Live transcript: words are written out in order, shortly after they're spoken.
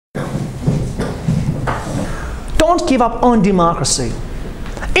don't give up on democracy,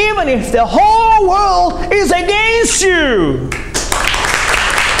 even if the whole world is against you.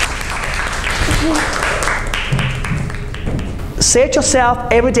 Say to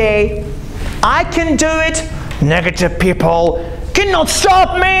yourself every day, I can do it. Negative people cannot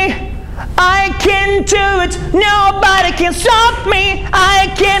stop me. I can do it. Nobody can stop me.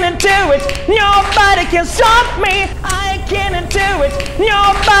 I can do it. Nobody can stop me. I can do it.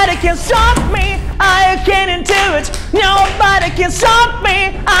 Nobody can stop me. I can do it. Nobody can stop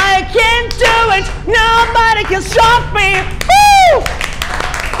me. I can do it. Nobody can stop me. Woo!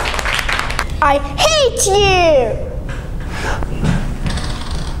 I hate you.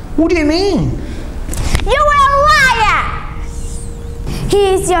 What do you mean? You are a liar. He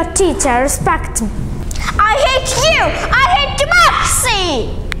is your teacher. Respect him. I hate you. I hate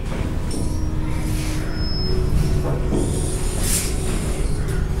democracy.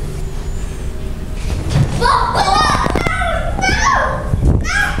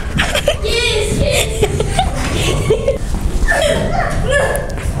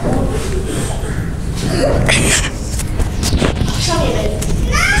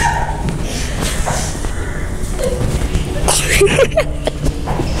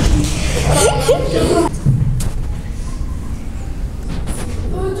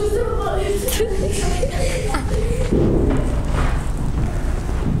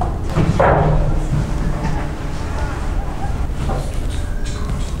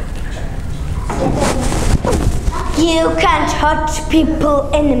 You can't hurt people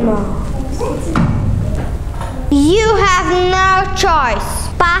anymore. You have no choice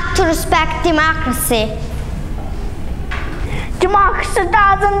but to respect democracy. Democracy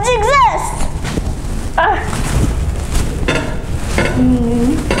doesn't exist.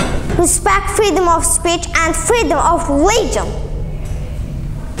 Respect freedom of speech and freedom of religion.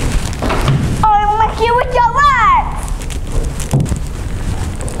 I'll make you with your life.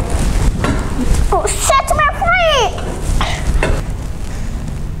 Oh, set me free!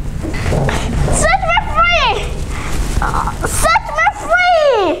 Set me free! Set me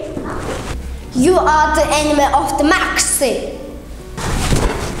free! You are the enemy of democracy.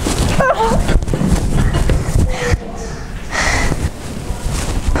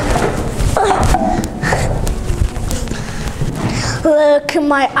 Look in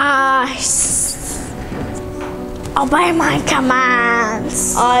my eyes. Obey my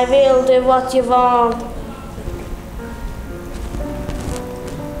commands. I will do what you want.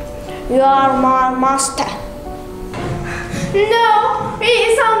 You are my master. No, he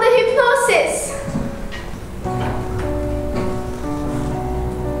is under hypnosis.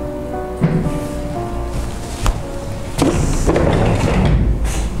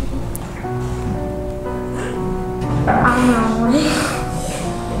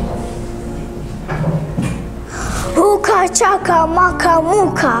 Hookah chaka maka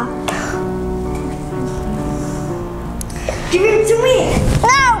muka. Give it to me.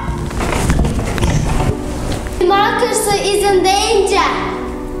 No! Democracy is in danger.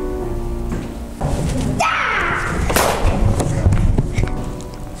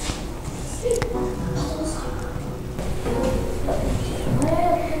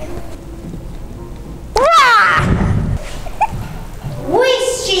 Who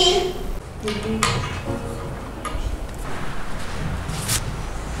is she?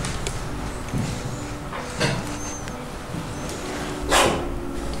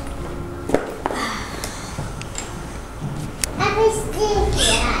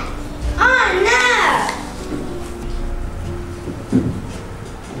 Oh no!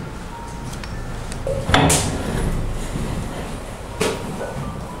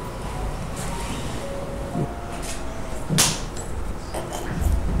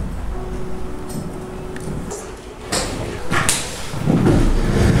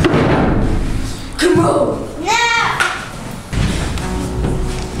 Come on!